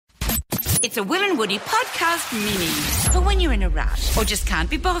It's a Will and Woody podcast mini for when you're in a rush or just can't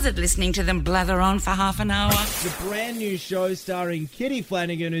be bothered listening to them blather on for half an hour. The brand new show starring Kitty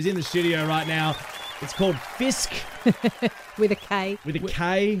Flanagan, who's in the studio right now. It's called Fisk. With a K. With a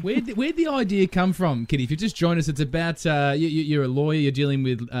K. Where'd the idea come from, Kitty? If you just joined us, it's about you're a lawyer. You're dealing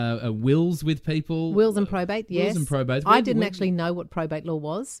with wills with people. Wills and probate, yes. Wills and probate. I didn't actually know what probate law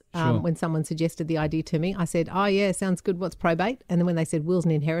was when someone suggested the idea to me. I said, oh, yeah, sounds good. What's probate? And then when they said wills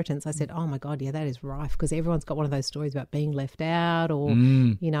and inheritance, I said, oh, my God, yeah, that is rife because everyone's got one of those stories about being left out or,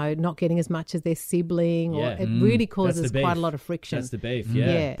 not getting as much as their sibling. Or it really causes quite a lot of friction. That's the beef,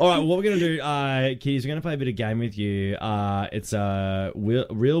 yeah. All right, what we're going to do, Kitty, is we're going to play a bit of game with you. It's a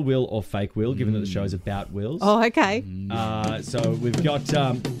real will or fake will, given that the show is about wills. Oh, okay. So we've got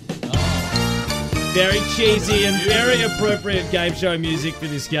very cheesy and very appropriate game show music for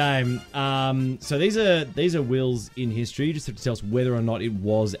this game. So these are wills in history. You just have to tell us whether or not it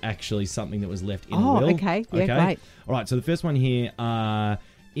was actually something that was left in a will. Oh, okay. Yeah, great. All right, so the first one here,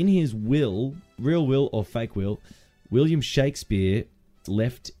 in his will, real will or fake will, William Shakespeare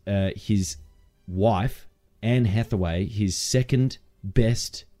left his wife, Anne Hathaway, his second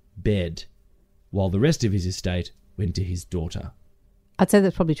best bed, while the rest of his estate went to his daughter. I'd say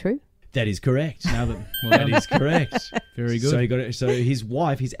that's probably true. That is correct. That is correct. Very good. So his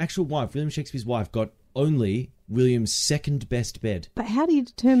wife, his actual wife, William Shakespeare's wife, got only William's second best bed. But how do you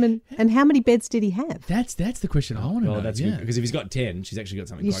determine, and how many beds did he have? That's the question I want to know. Oh, that's good, because if he's got 10, she's actually got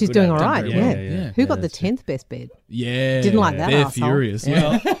something quite she's good. She's doing all right, yeah. Who got the 10th best bed? Yeah. Didn't like that They're asshole. furious.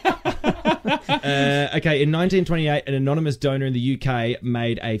 Yeah. Okay, in 1928, an anonymous donor in the UK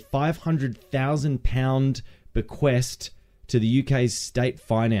made a £500,000 bequest to the UK's state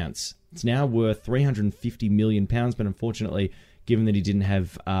finance. It's now worth £350 million, but unfortunately, given that he didn't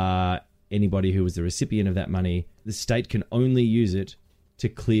have anybody who was the recipient of that money, the state can only use it to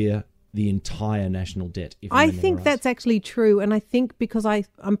clear the entire national debt. I think that's actually true, and I think because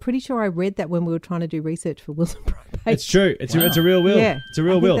I'm pretty sure I read that when we were trying to do research for wills and probate. It's true. It's a real will. Yeah, it's a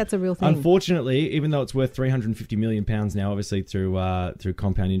real will. That's a real thing. Unfortunately, even though it's worth £350 million now, obviously through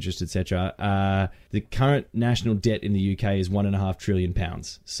compound interest, etc., the current national debt in the UK is £1.5 trillion.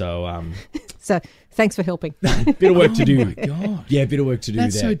 So, so thanks for helping. Bit of work to do. Oh my God. Yeah, bit of work to do.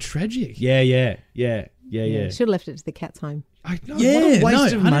 That's there. so tragic. Yeah. Should have left it to the cat's home. What a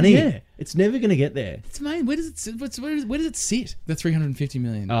waste of money. It's never going to get there. It's amazing. Where does it sit? The $350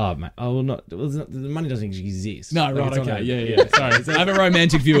 million. Oh, mate. The money doesn't exist. No, right, okay. Yeah. Sorry. I have a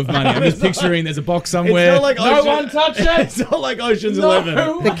romantic view of money. I'm just picturing there's a box somewhere. It's not like no one touch it. It's not like Ocean's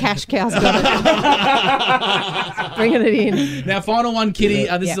 11. The cash cow's got it. Bringing it in. Now, final one, Kitty.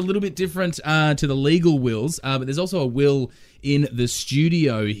 This is a little bit different to the legal wills, but there's also a will in the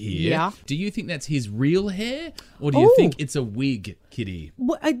studio here. Yeah. Do you think that's his real hair, or do you think it's a wig, Kitty?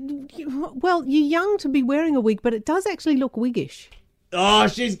 Well, you're young to be wearing a wig, but it does actually look wiggish. Oh,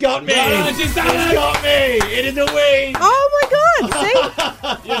 she's got me. She's got me. It is a wig. Oh, my God.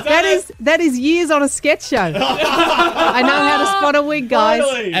 See? That is years on a sketch show. I know how to spot a wig, guys.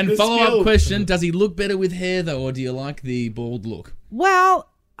 Finally, And follow-up question, does he look better with hair, though, or do you like the bald look? Well,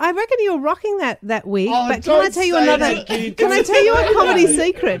 I reckon you're rocking that wig. Oh, but can I tell you another? Can I tell you a comedy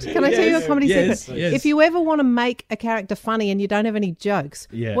secret? Can I tell you a comedy secret? Yes. If you ever want to make a character funny and you don't have any jokes,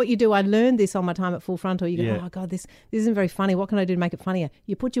 what you do, I learned this on my time at Full Frontal. You go, oh God, this isn't very funny. What can I do to make it funnier?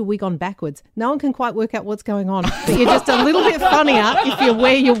 You put your wig on backwards. No one can quite work out what's going on, but you're just a little bit funnier if you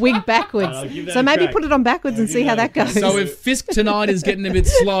wear your wig backwards. So maybe put it on backwards and see how that goes. So if Fisk tonight is getting a bit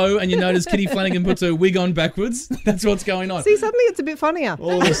slow and you notice Kitty Flanagan puts her wig on backwards, that's what's going on. See, suddenly it's a bit funnier.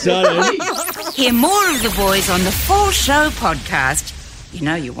 All of a sudden. Hear more of the boys on the Full Show podcast. You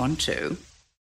know you want to.